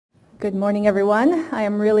Good morning, everyone. I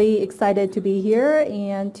am really excited to be here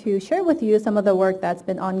and to share with you some of the work that's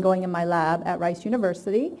been ongoing in my lab at Rice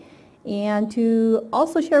University, and to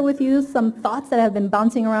also share with you some thoughts that have been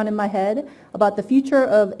bouncing around in my head about the future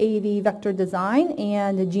of AAV vector design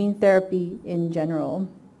and gene therapy in general.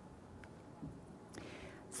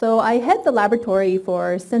 So I head the laboratory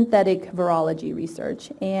for synthetic virology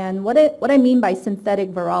research, and what I mean by synthetic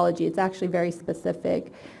virology, it's actually very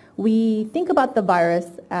specific. We think about the virus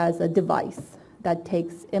as a device that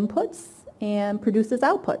takes inputs and produces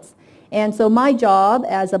outputs. And so my job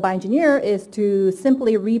as a bioengineer is to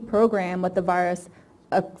simply reprogram what the virus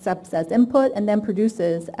accepts as input and then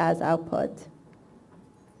produces as output.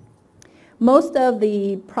 Most of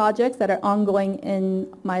the projects that are ongoing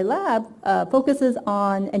in my lab focuses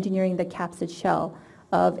on engineering the capsid shell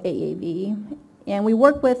of AAV. And we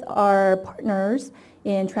work with our partners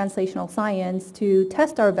in translational science to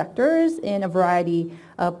test our vectors in a variety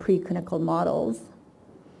of preclinical models.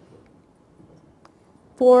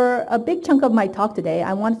 For a big chunk of my talk today,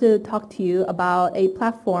 I wanted to talk to you about a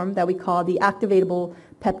platform that we call the activatable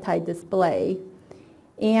peptide display.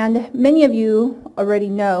 And many of you already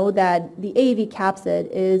know that the AAV capsid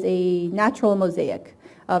is a natural mosaic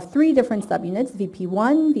of 3 different subunits,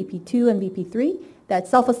 VP1, VP2, and VP3, that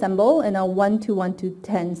self-assemble in a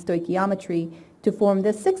 1:1:10 stoichiometry to form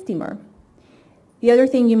this 6-temer. The other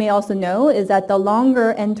thing you may also know is that the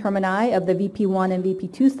longer N-termini of the VP1 and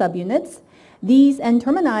VP2 subunits, these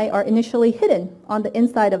N-termini are initially hidden on the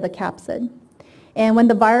inside of the capsid. And when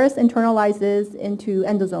the virus internalizes into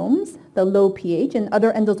endosomes, the low pH and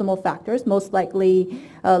other endosomal factors, most likely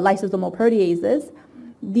lysosomal proteases,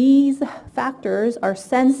 these factors are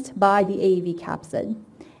sensed by the AAV capsid.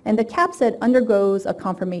 And the capsid undergoes a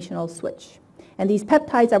conformational switch. And these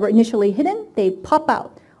peptides that were initially hidden, they pop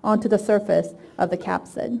out onto the surface of the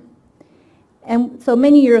capsid. And so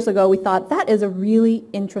many years ago, we thought that is a really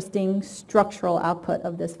interesting structural output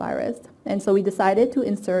of this virus. And so we decided to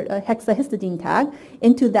insert a hexahistidine tag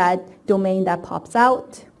into that domain that pops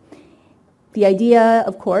out. The idea,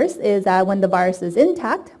 of course, is that when the virus is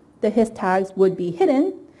intact, the hist tags would be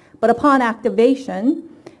hidden, but upon activation,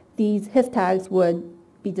 these hist tags would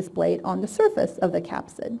be displayed on the surface of the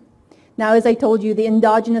capsid. Now, as I told you, the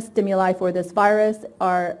endogenous stimuli for this virus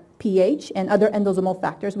are pH and other endosomal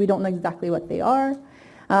factors. We don't know exactly what they are.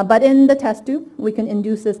 But in the test tube, we can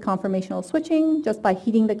induce this conformational switching just by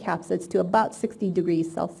heating the capsids to about 60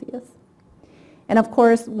 degrees Celsius. And of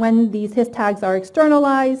course, when these hist tags are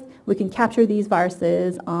externalized, we can capture these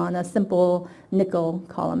viruses on a simple nickel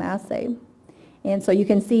column assay. And so you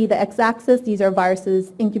can see the x-axis, these are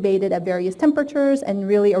viruses incubated at various temperatures, and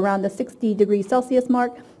really around the 60 degrees Celsius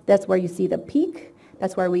mark, that's where you see the peak.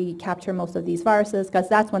 That's where we capture most of these viruses, because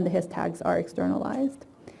that's when the hist tags are externalized.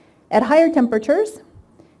 At higher temperatures,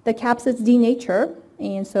 the capsids denature,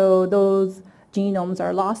 and so those genomes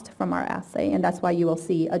are lost from our assay, and that's why you will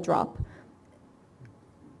see a drop.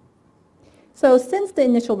 So since the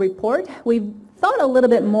initial report, we've thought a little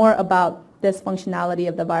bit more about this functionality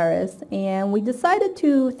of the virus, and we decided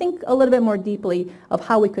to think a little bit more deeply of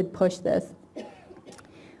how we could push this.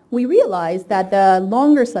 We realized that the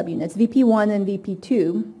longer subunits, VP1 and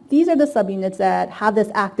VP2, these are the subunits that have this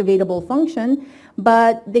activatable function,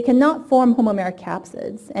 but they cannot form homomeric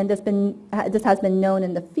capsids, and this has been known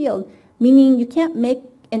in the field, meaning you can't make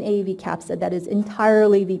an AAV capsid that is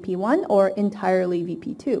entirely VP1 or entirely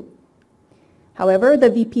VP2. However, the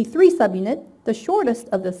VP3 subunit, the shortest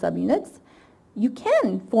of the subunits, you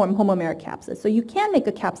can form homomeric capsids. So you can make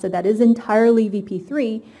a capsid that is entirely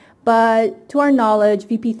VP3, but to our knowledge,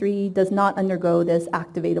 VP3 does not undergo this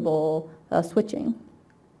activatable switching.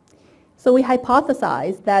 So we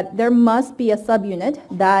hypothesized that there must be a subunit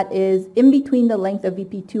that is in between the length of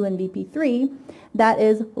VP2 and VP3 that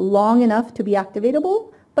is long enough to be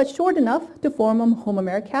activatable, but short enough to form a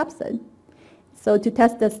homomeric capsid. So to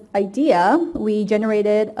test this idea, we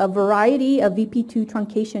generated a variety of VP2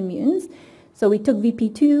 truncation mutants. So we took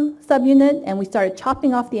VP2 subunit and we started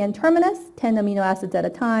chopping off the N-terminus, 10 amino acids at a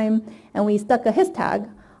time, and we stuck a hist tag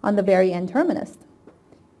on the very N-terminus.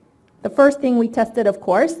 The first thing we tested, of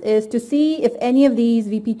course, is to see if any of these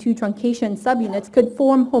VP2 truncation subunits could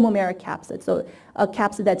form homomeric capsids, so a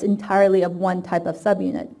capsid that's entirely of one type of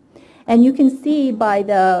subunit. And you can see by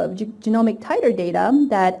the genomic titer data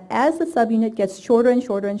that as the subunit gets shorter and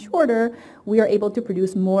shorter and shorter, we are able to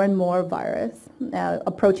produce more and more virus,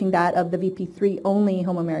 approaching that of the VP3 only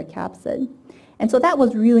homomeric capsid. And so that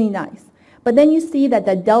was really nice. But then you see that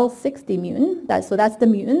the del 60 mutant, so that's the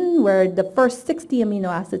mutant where the first 60 amino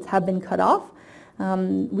acids have been cut off.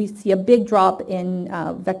 We see a big drop in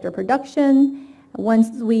vector production,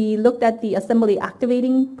 Once we looked at the assembly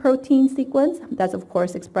activating protein sequence, that's of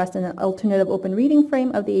course expressed in an alternative open reading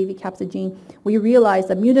frame of the AAV capsid gene, we realized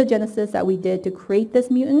the mutagenesis that we did to create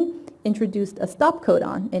this mutant introduced a stop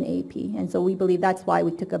codon in AAP, and so we believe that's why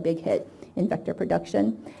we took a big hit in vector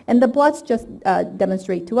production. And the plots just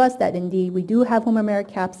demonstrate to us that indeed we do have homomeric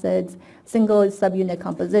capsids, single subunit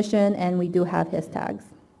composition, and we do have his tags.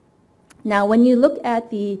 Now, when you look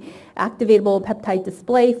at the activatable peptide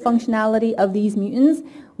display functionality of these mutants,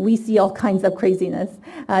 we see all kinds of craziness.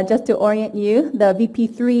 Just to orient you, the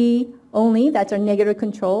VP3 only, that's our negative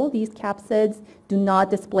control. These capsids do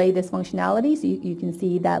not display this functionality, so you can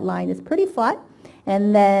see that line is pretty flat.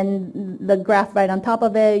 And then the graph right on top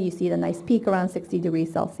of it, you see the nice peak around 60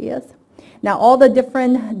 degrees Celsius. Now, all the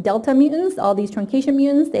different delta mutants, all these truncation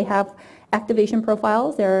mutants, they have activation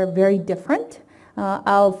profiles. They're very different.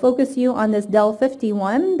 I'll focus you on this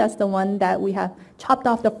del51. That's the one that we have chopped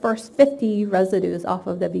off the first 50 residues off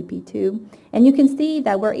of the VP2. And you can see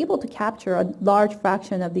that we're able to capture a large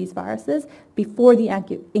fraction of these viruses before the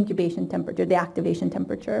incubation temperature, the activation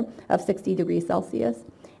temperature of 60 degrees Celsius.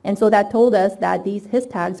 And so that told us that these his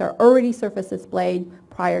tags are already surface displayed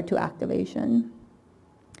prior to activation.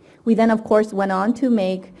 We then, of course, went on to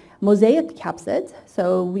make mosaic capsids.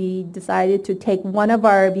 So we decided to take one of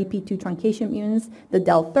our VP2 truncation mutants, the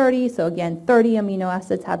del30. So again, 30 amino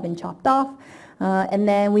acids have been chopped off. And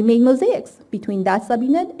then we made mosaics between that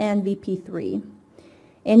subunit and VP3.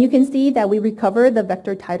 And you can see that we recover the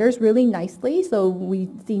vector titers really nicely. So we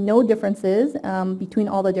see no differences between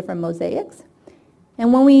all the different mosaics.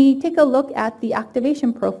 And when we take a look at the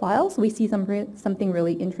activation profiles, we see something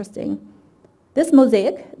really interesting. This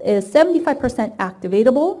mosaic is 75%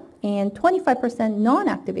 activatable and 25%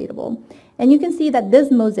 non-activatable. And you can see that this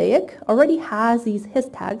mosaic already has these his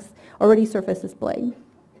tags already surface displayed.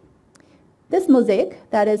 This mosaic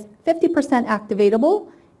that is 50% activatable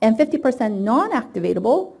and 50%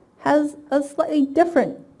 non-activatable has a slightly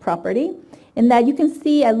different property in that you can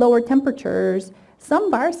see at lower temperatures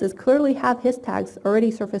some viruses clearly have his tags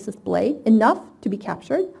already surface displayed, enough to be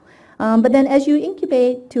captured. But then as you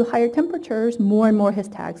incubate to higher temperatures, more and more his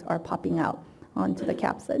tags are popping out onto the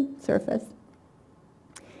capsid surface.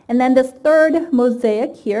 And then this third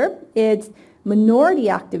mosaic here is minority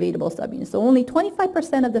activatable subunits. So only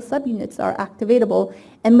 25% of the subunits are activatable,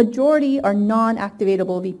 and majority are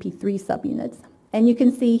non-activatable VP3 subunits. And you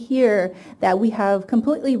can see here that we have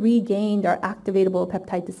completely regained our activatable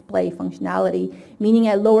peptide display functionality, meaning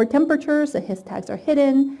at lower temperatures, the his tags are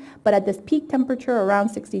hidden, but at this peak temperature around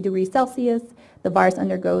 60 degrees Celsius, the virus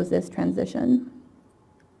undergoes this transition.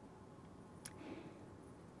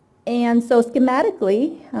 And so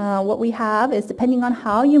schematically, what we have is, depending on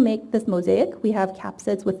how you make this mosaic, we have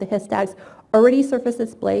capsids with the his tags already surface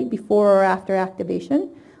displayed before or after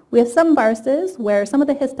activation. We have some viruses where some of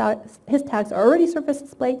the his tags are already surface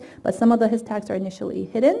displayed, but some of the his tags are initially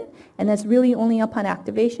hidden, and it's really only upon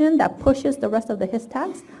activation that pushes the rest of the his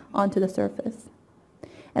tags onto the surface.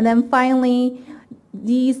 And then finally,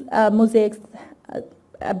 these mosaics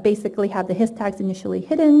basically have the his tags initially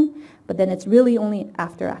hidden, but then it's really only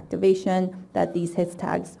after activation that these his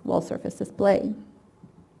tags will surface display.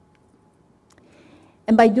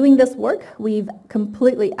 And by doing this work, we've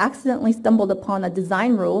completely accidentally stumbled upon a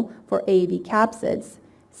design rule for AAV capsids.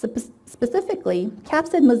 Specifically,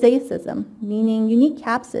 capsid mosaicism, meaning unique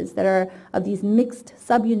capsids that are of these mixed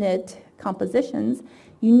subunit compositions.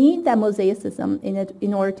 You need that mosaicism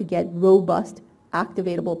in order to get robust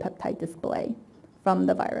activatable peptide display from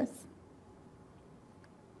the virus.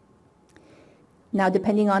 Now,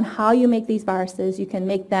 depending on how you make these viruses, you can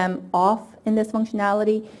make them off in this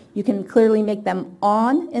functionality. You can clearly make them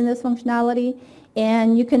on in this functionality.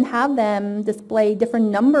 And you can have them display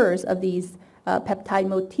different numbers of these peptide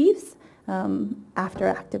motifs after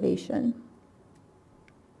activation.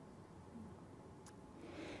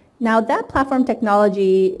 Now, that platform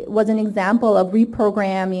technology was an example of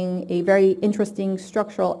reprogramming a very interesting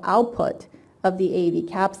structural output of the AAV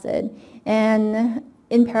capsid. And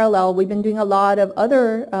in parallel, we've been doing a lot of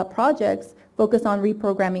other projects focused on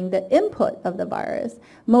reprogramming the input of the virus.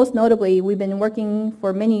 Most notably, we've been working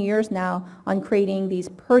for many years now on creating these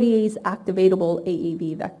protease activatable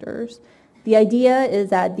AAV vectors. The idea is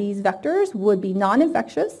that these vectors would be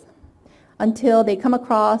non-infectious until they come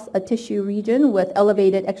across a tissue region with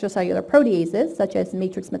elevated extracellular proteases, such as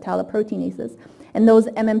matrix metalloproteinases. And those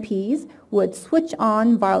MMPs would switch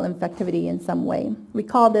on viral infectivity in some way. We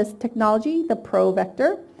call this technology the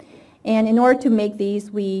ProVector. And in order to make these,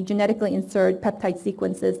 we genetically insert peptide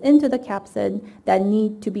sequences into the capsid that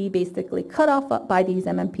need to be basically cut off by these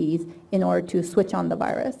MMPs in order to switch on the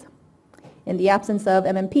virus. In the absence of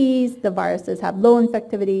MMPs, the viruses have low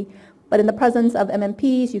infectivity, but in the presence of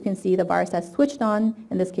MMPs, you can see the virus has switched on,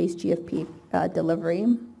 in this case, GFP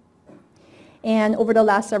delivery. And over the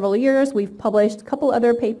last several years, we've published a couple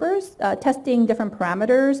other papers testing different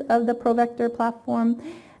parameters of the ProVector platform,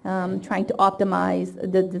 trying to optimize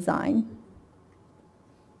the design.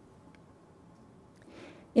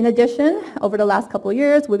 In addition, over the last couple of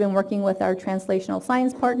years, we've been working with our translational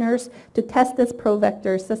science partners to test this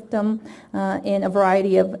ProVector system in a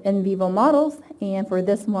variety of in vivo models. And for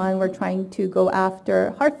this one, we're trying to go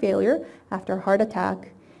after heart failure, after a heart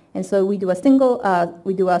attack. And so we do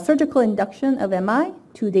a surgical induction of MI.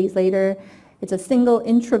 2 days later, it's a single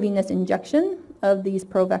intravenous injection of these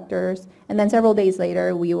ProVectors. And then several days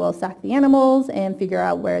later, we will sack the animals and figure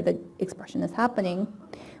out where the expression is happening.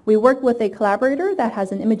 We work with a collaborator that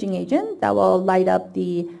has an imaging agent that will light up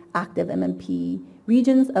the active MMP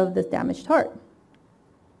regions of this damaged heart.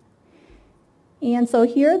 And so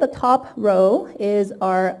here, the top row is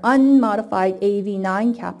our unmodified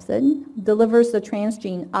AAV9 capsid, delivers the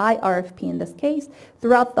transgene IRFP in this case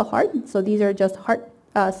throughout the heart. So these are just heart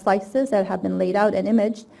slices that have been laid out and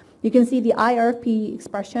imaged. You can see the IRFP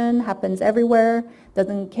expression happens everywhere,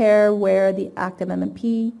 doesn't care where the active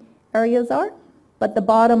MMP areas are. But the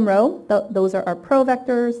bottom row, those are our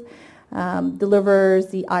ProVectors, delivers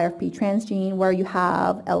the IRFP transgene where you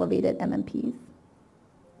have elevated MMPs.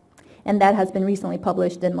 And that has been recently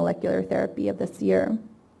published in Molecular Therapy of this year.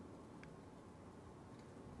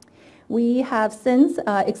 We have since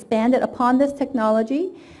expanded upon this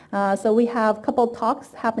technology. So we have a couple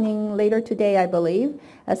talks happening later today, I believe.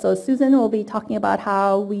 So Susan will be talking about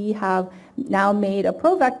how we have now made a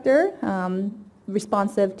ProVector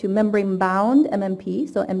responsive to membrane-bound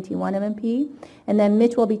MMP, so MT1 MMP. And then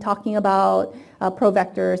Mitch will be talking about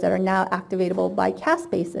ProVectors that are now activatable by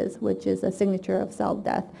caspases, which is a signature of cell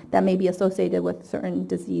death that may be associated with certain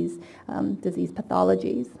disease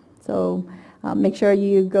pathologies. So make sure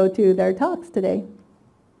you go to their talks today.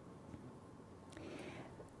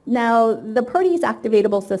 Now, the protease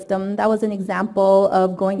activatable system, that was an example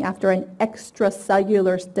of going after an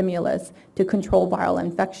extracellular stimulus to control viral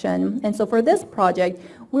infection. And so for this project,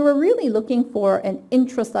 we were really looking for an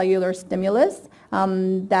intracellular stimulus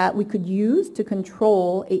that we could use to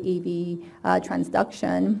control AAV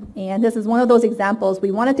transduction. And this is one of those examples. We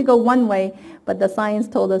wanted to go one way, but the science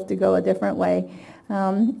told us to go a different way.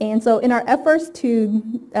 And so in our efforts to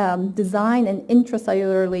design an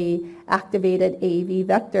intracellularly activated AAV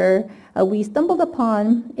vector, we stumbled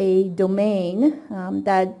upon a domain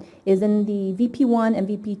that is in the VP1 and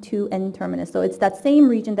VP2 N-terminus. So it's that same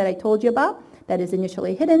region that I told you about that is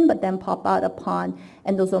initially hidden but then pop out upon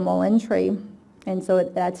endosomal entry. And so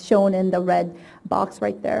that's shown in the red box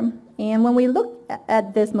right there. And when we look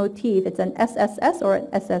at this motif, it's an SSS or an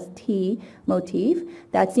SST motif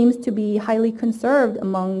that seems to be highly conserved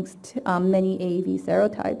amongst many AAV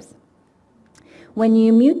serotypes. When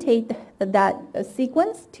you mutate that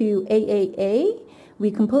sequence to AAA,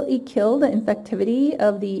 we completely kill the infectivity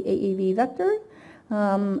of the AAV vector.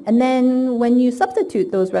 And then when you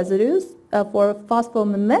substitute those residues for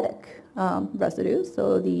phosphomimetic residues,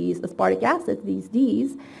 so these aspartic acids, these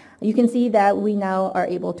Ds, you can see that we now are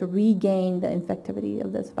able to regain the infectivity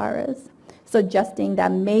of this virus, suggesting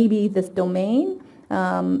that maybe this domain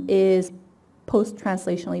is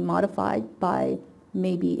post-translationally modified by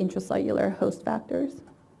maybe intracellular host factors.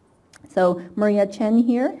 So Maria Chen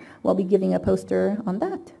here will be giving a poster on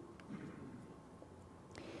that.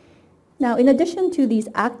 Now, in addition to these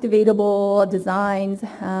activatable designs,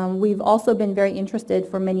 we've also been very interested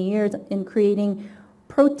for many years in creating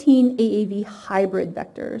protein AAV hybrid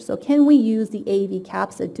vectors. So can we use the AAV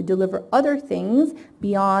capsid to deliver other things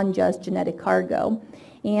beyond just genetic cargo?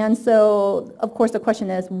 And so, of course, the question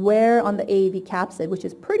is, where on the AAV capsid, which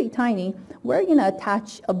is pretty tiny, where are you going to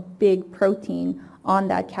attach a big protein on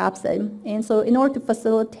that capsid? And so in order to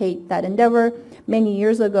facilitate that endeavor, many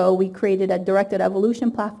years ago, we created a directed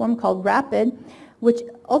evolution platform called RAPID, which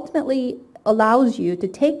ultimately allows you to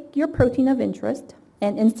take your protein of interest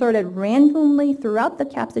and insert it randomly throughout the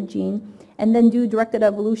capsid gene, and then do directed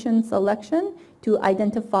evolution selection to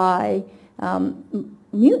identify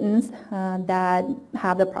mutants that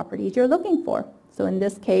have the properties you're looking for. So in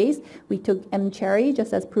this case, we took M-cherry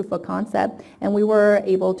just as proof of concept, and we were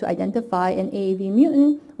able to identify an AAV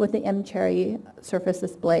mutant with the M-cherry surface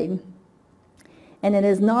display. And it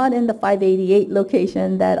is not in the 588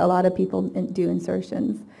 location that a lot of people do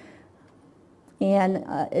insertions. And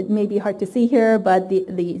it may be hard to see here, but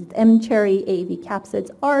the M-cherry AAV capsids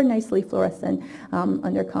are nicely fluorescent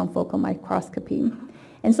under confocal microscopy.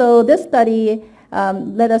 And so this study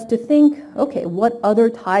led us to think, okay, what other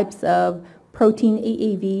types of protein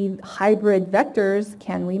AAV hybrid vectors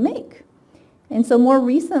can we make? And so more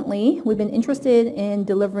recently, we've been interested in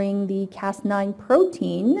delivering the Cas9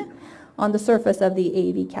 protein on the surface of the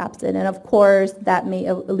AAV capsid. And of course, that may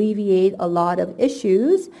alleviate a lot of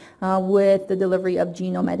issues with the delivery of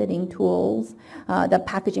genome editing tools, the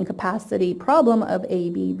packaging capacity problem of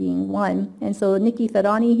AAV being one. And so Nikki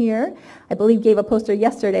Tharani here, I believe, gave a poster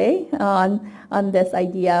yesterday on this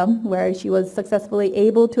idea where she was successfully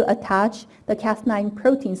able to attach the Cas9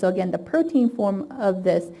 protein, so again, the protein form of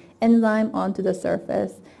this enzyme onto the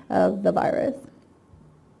surface of the virus.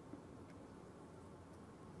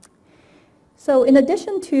 So in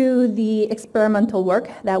addition to the experimental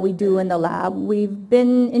work that we do in the lab, we've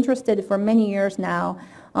been interested for many years now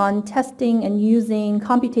on testing and using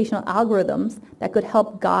computational algorithms that could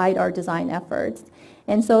help guide our design efforts.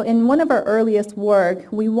 And so in one of our earliest work,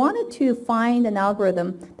 we wanted to find an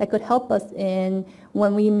algorithm that could help us in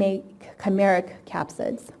when we make chimeric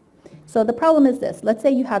capsids. So the problem is this. Let's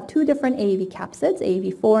say you have two different AAV capsids,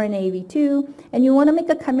 AAV4 and AAV2, and you want to make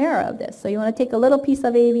a chimera of this. So you want to take a little piece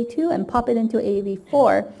of AAV2 and pop it into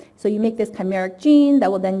AAV4. So you make this chimeric gene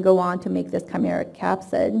that will then go on to make this chimeric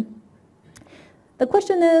capsid. The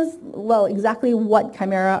question is, well, exactly what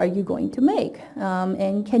chimera are you going to make?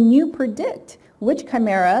 And can you predict which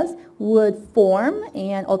chimeras would form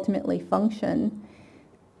and ultimately function?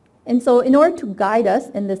 And so in order to guide us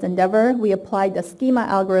in this endeavor, we applied the schema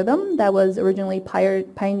algorithm that was originally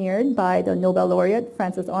pioneered by the Nobel laureate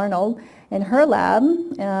Frances Arnold in her lab.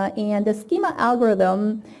 And the schema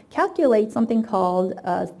algorithm calculates something called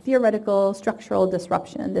theoretical structural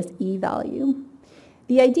disruption, this E value.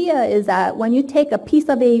 The idea is that when you take a piece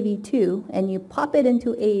of AAV2 and you pop it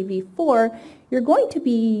into AAV4, you're going to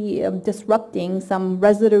be disrupting some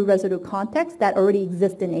residue context that already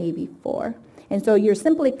exists in AAV4. And so you're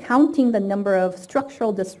simply counting the number of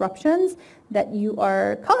structural disruptions that you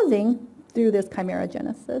are causing through this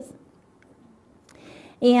chimeragenesis.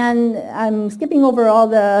 And I'm skipping over all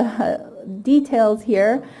the details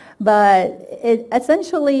here, but it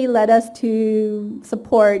essentially led us to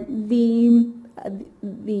support the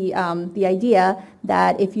idea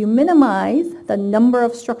that if you minimize the number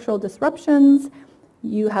of structural disruptions,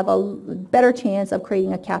 you have a better chance of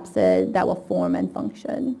creating a capsid that will form and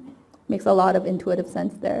function. Makes a lot of intuitive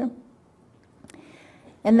sense there.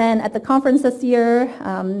 And then at the conference this year,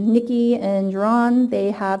 Nikki and Jaron,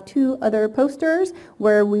 they have two other posters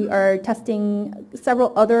where we are testing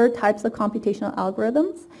several other types of computational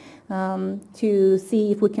algorithms to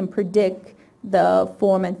see if we can predict the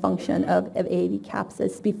form and function of AAV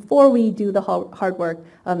capsids before we do the hard work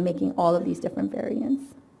of making all of these different variants.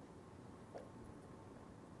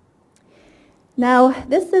 Now,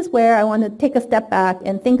 this is where I want to take a step back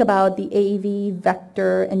and think about the AAV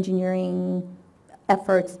vector engineering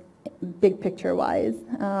efforts big picture-wise.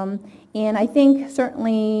 And I think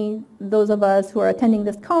certainly those of us who are attending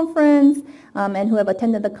this conference and who have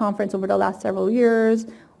attended the conference over the last several years,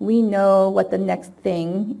 we know what the next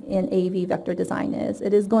thing in AAV vector design is.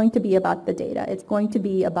 It is going to be about the data. It's going to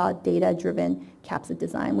be about data-driven capsid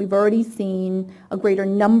design. We've already seen a greater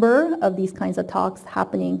number of these kinds of talks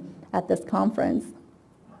happening at this conference.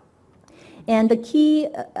 And the key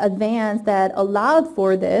advance that allowed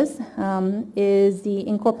for this is the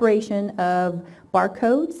incorporation of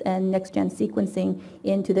barcodes and next-gen sequencing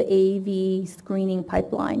into the AAV screening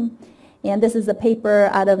pipeline. And this is a paper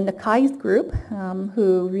out of Nakai's group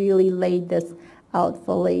who really laid this out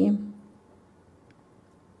fully.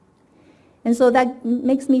 And so that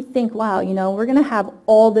makes me think, wow, you know, we're going to have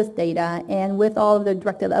all this data, and with all of the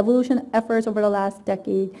directed evolution efforts over the last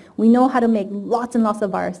decade, we know how to make lots and lots of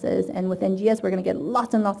viruses, and with NGS, we're going to get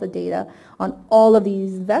lots and lots of data on all of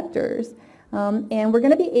these vectors. And we're going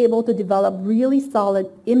to be able to develop really solid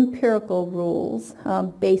empirical rules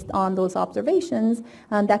based on those observations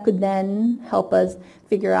that could then help us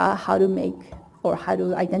figure out how to make or how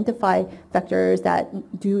to identify vectors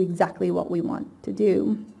that do exactly what we want to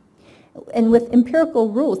do. And with empirical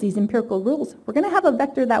rules, these empirical rules, we're going to have a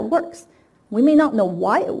vector that works. We may not know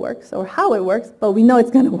why it works or how it works, but we know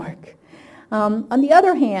it's going to work. On the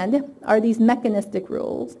other hand are these mechanistic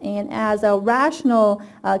rules. And as a rational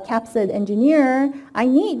capsid engineer, I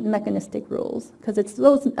need mechanistic rules because it's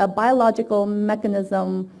those biological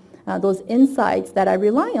mechanism, those insights that I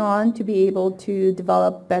rely on to be able to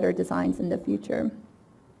develop better designs in the future.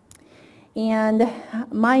 And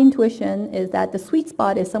my intuition is that the sweet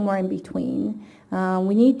spot is somewhere in between.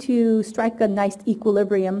 We need to strike a nice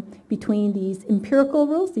equilibrium between these empirical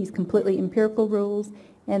rules, these completely empirical rules,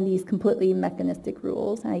 and these completely mechanistic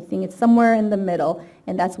rules. And I think it's somewhere in the middle,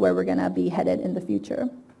 and that's where we're going to be headed in the future.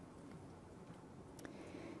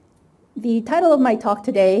 The title of my talk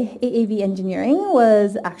today, AAV Engineering,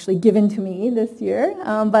 was actually given to me this year,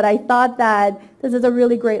 but I thought that this is a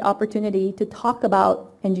really great opportunity to talk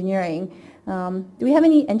about engineering. Do we have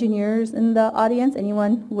any engineers in the audience?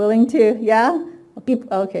 Anyone willing to? Yeah?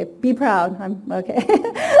 Okay, be proud. Okay.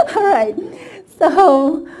 All right.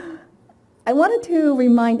 So I wanted to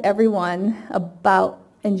remind everyone about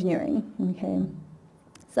engineering. Okay.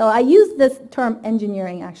 So I use this term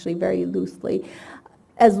engineering actually very loosely,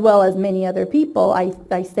 as well as many other people.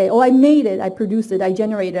 I say, oh, I made it, I produced it, I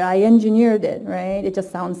generated it, I engineered it, right? It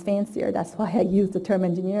just sounds fancier. That's why I use the term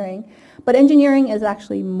engineering. But engineering is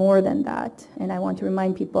actually more than that. And I want to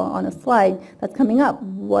remind people on a slide that's coming up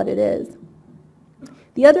what it is.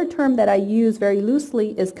 The other term that I use very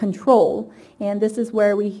loosely is control. And this is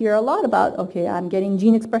where we hear a lot about, okay, I'm getting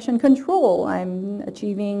gene expression control, I'm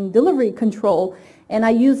achieving delivery control. And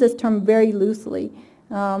I use this term very loosely.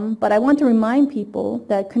 But I want to remind people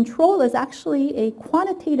that control is actually a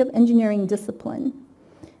quantitative engineering discipline.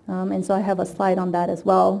 And so I have a slide on that as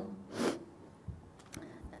well.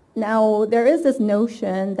 Now, there is this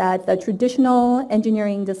notion that the traditional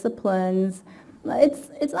engineering disciplines,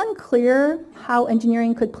 it's unclear how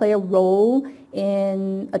engineering could play a role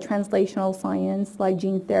in a translational science like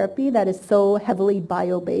gene therapy that is so heavily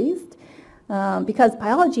bio-based. Because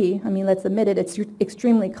biology, I mean, let's admit it, it's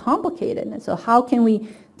extremely complicated. And so how can we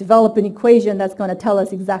develop an equation that's going to tell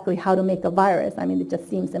us exactly how to make a virus? I mean, it just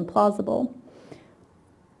seems implausible.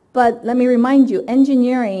 But let me remind you,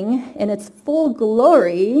 engineering in its full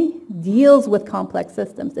glory deals with complex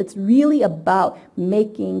systems. It's really about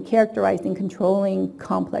making, characterizing, controlling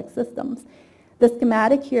complex systems. The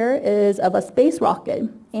schematic here is of a space rocket,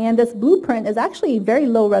 and this blueprint is actually very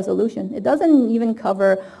low resolution. It doesn't even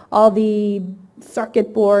cover all the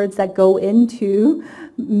circuit boards that go into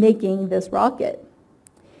making this rocket.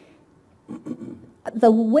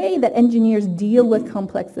 The way that engineers deal with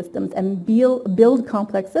complex systems and build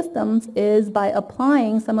complex systems is by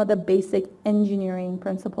applying some of the basic engineering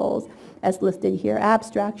principles as listed here: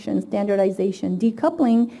 abstraction, standardization,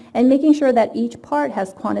 decoupling, and making sure that each part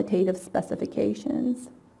has quantitative specifications.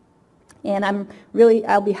 And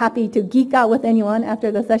I'll be happy to geek out with anyone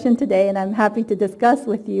after the session today, and I'm happy to discuss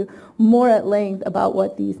with you more at length about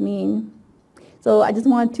what these mean. So I just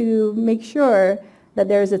want to make sure that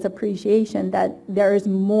there's this appreciation that there is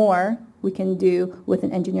more we can do with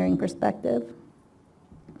an engineering perspective.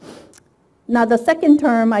 Now, the second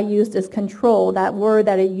term I used is control, that word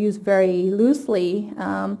that I use very loosely.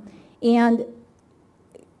 And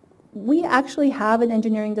we actually have an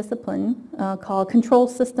engineering discipline called control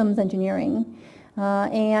systems engineering.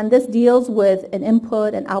 And this deals with an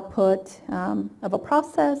input and output of a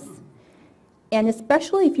process. And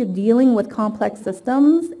especially if you're dealing with complex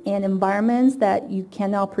systems and environments that you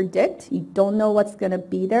cannot predict, you don't know what's going to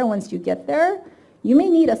be there once you get there, you may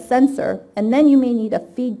need a sensor, and then you may need a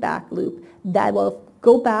feedback loop that will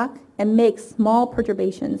go back and make small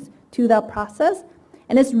perturbations to that process.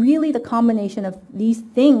 And it's really the combination of these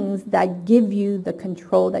things that give you the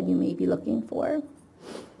control that you may be looking for.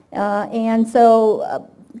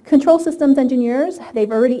 Control systems engineers, they've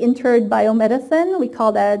already entered biomedicine. We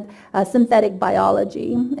call that synthetic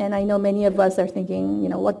biology. And I know many of us are thinking, you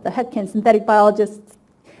know, what the heck can synthetic biologists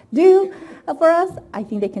do for us? I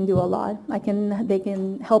think they can do a lot. They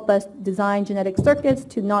can help us design genetic circuits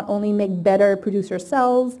to not only make better producer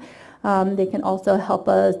cells, they can also help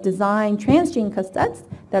us design transgene cassettes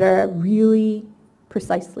that are really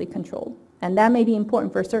precisely controlled. And that may be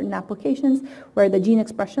important for certain applications where the gene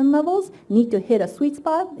expression levels need to hit a sweet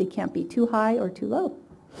spot. It can't be too high or too low.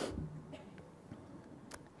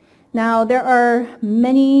 Now, there are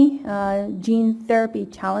many gene therapy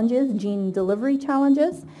challenges, gene delivery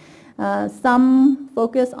challenges. Some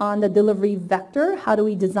focus on the delivery vector. How do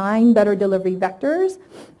we design better delivery vectors?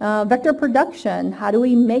 Vector production. How do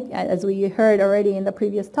we make, as we heard already in the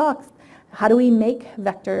previous talks, how do we make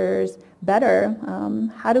vectors better?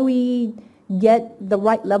 How do we get the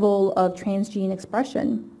right level of transgene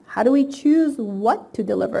expression? How do we choose what to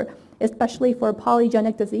deliver, especially for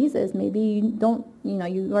polygenic diseases? Maybe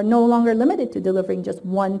you are no longer limited to delivering just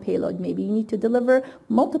one payload. Maybe you need to deliver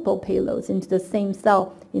multiple payloads into the same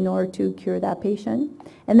cell in order to cure that patient.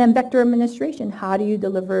 And then vector administration. How do you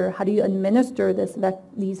administer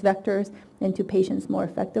these vectors into patients more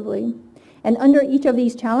effectively? And under each of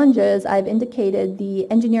these challenges, I've indicated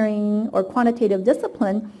the engineering or quantitative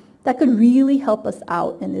discipline that could really help us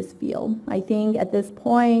out in this field. I think at this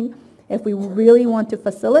point, if we really want to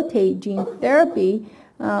facilitate gene therapy,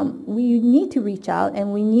 we need to reach out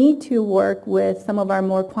and we need to work with some of our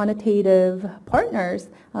more quantitative partners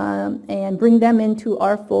and bring them into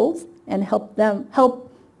our folds and help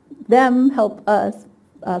them help us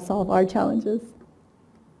solve our challenges.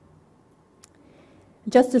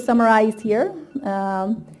 Just to summarize here,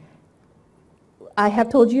 I have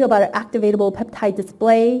told you about our activatable peptide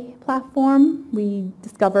display platform. We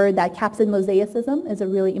discovered that capsid mosaicism is a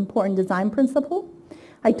really important design principle.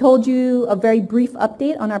 I told you a very brief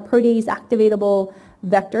update on our protease activatable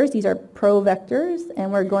vectors. These are pro-vectors,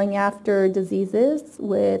 and we're going after diseases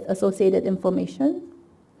with associated inflammation.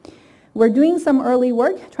 We're doing some early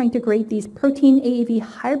work trying to create these protein AAV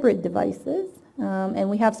hybrid devices, and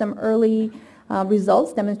we have some early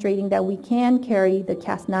results demonstrating that we can carry the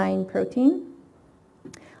Cas9 protein.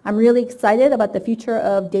 I'm really excited about the future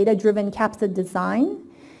of data-driven capsid design.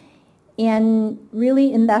 And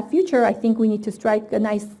really in that future, I think we need to strike a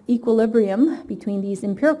nice equilibrium between these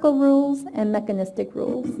empirical rules and mechanistic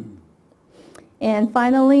rules. And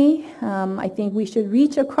finally, I think we should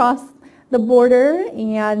reach across the border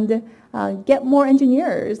and get more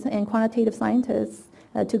engineers and quantitative scientists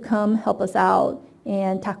to come help us out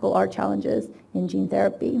and tackle our challenges in gene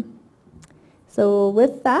therapy. So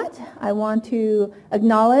with that, I want to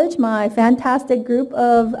acknowledge my fantastic group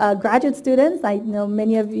of graduate students. I know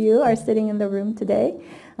many of you are sitting in the room today,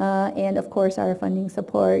 and of course our funding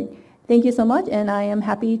support. Thank you so much, and I am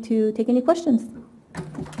happy to take any questions.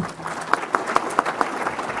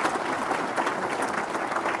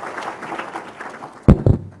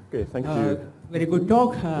 Okay, thank you. Very good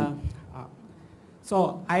talk.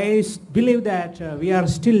 So I believe that we are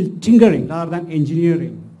still tinkering rather than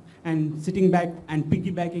engineering, and sitting back and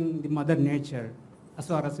piggybacking the mother nature as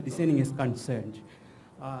far as designing is concerned.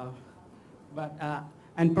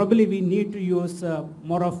 And probably we need to use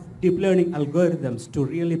more of deep learning algorithms to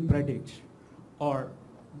really predict, or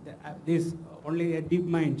this only a deep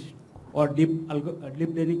mind or deep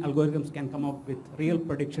learning algorithms can come up with real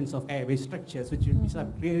predictions of AAV structures, which are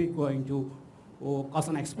really going to cause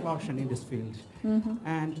an explosion in this field. Mm-hmm.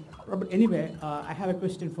 And anyway, I have a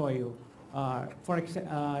question for you.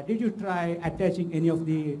 Did you try attaching any of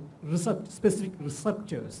the specific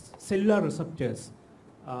receptors, cellular receptors,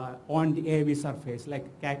 on the AAV surface, like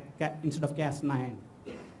instead of Cas9?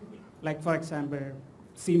 Like, for example,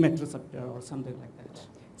 c-Met receptor or something like that.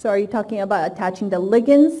 So are you talking about attaching the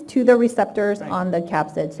ligands to the receptors on the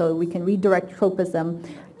capsid so we can redirect tropism?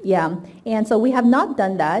 Yeah, and so we have not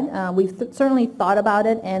done that. We've certainly thought about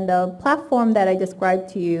it, and the platform that I described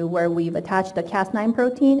to you where we've attached the Cas9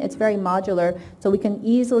 protein, it's very modular, so we can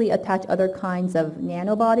easily attach other kinds of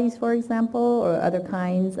nanobodies, for example, or other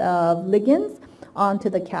kinds of ligands onto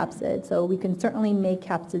the capsid. So we can certainly make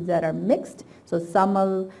capsids that are mixed. So some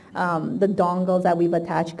of the dongles that we've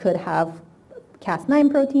attached could have Cas9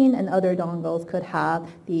 protein, and other dongles could have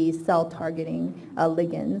the cell-targeting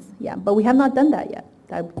ligands. Yeah, but we have not done that yet.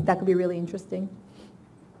 That could be really interesting.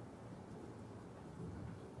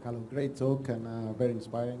 Hello, great talk and very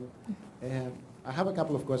inspiring. I have a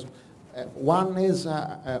couple of questions. One is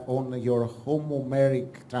on your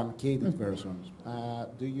homomeric truncated versions.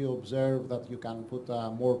 Do you observe that you can put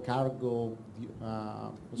more cargo,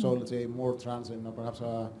 so let's say more trans and perhaps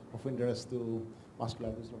of interest to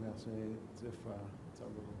muscular dystrophy?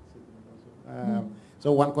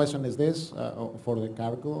 So one question is this for the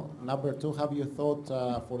cargo. Number two, have you thought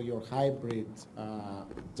for your hybrid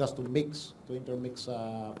just to intermix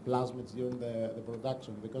plasmids during the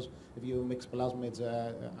production? Because if you mix plasmids,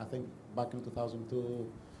 I think back in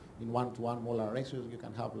 2002, in 1-to-1 molar ratios, you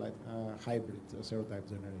can have like hybrid serotype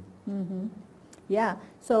generated. Mm-hmm. Yeah,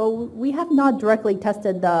 so we have not directly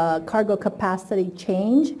tested the cargo capacity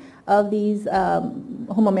change of these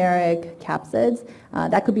homomeric capsids.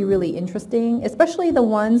 That could be really interesting, especially the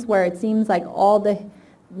ones where it seems like all the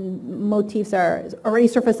motifs are already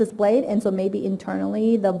surface displayed, and so maybe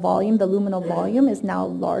internally the volume, the luminal volume is now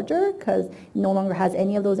larger because it no longer has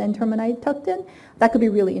any of those N-termini tucked in. That could be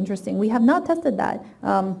really interesting. We have not tested that.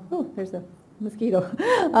 Oh, there's a mosquito.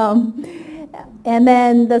 And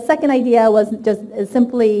then the second idea was just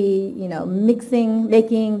simply,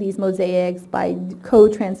 making these mosaics by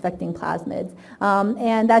co-transfecting plasmids.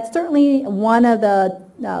 And that's certainly one of the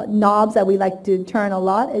knobs that we like to turn a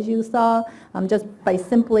lot, as you saw, just by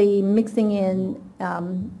simply mixing in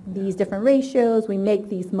these different ratios. We make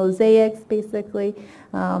these mosaics, basically.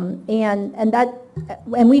 And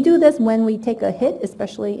we do this when we take a hit,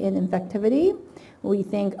 especially in infectivity. We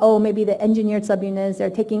think, oh, maybe the engineered subunits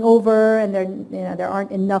are taking over, and there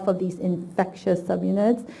aren't enough of these infectious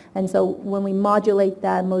subunits. And so when we modulate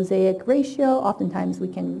that mosaic ratio, oftentimes we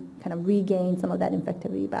can kind of regain some of that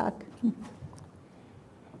infectivity back.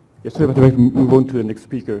 Yes, but we move on to the next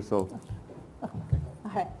speaker. So, All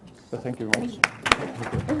right. so thank you very much.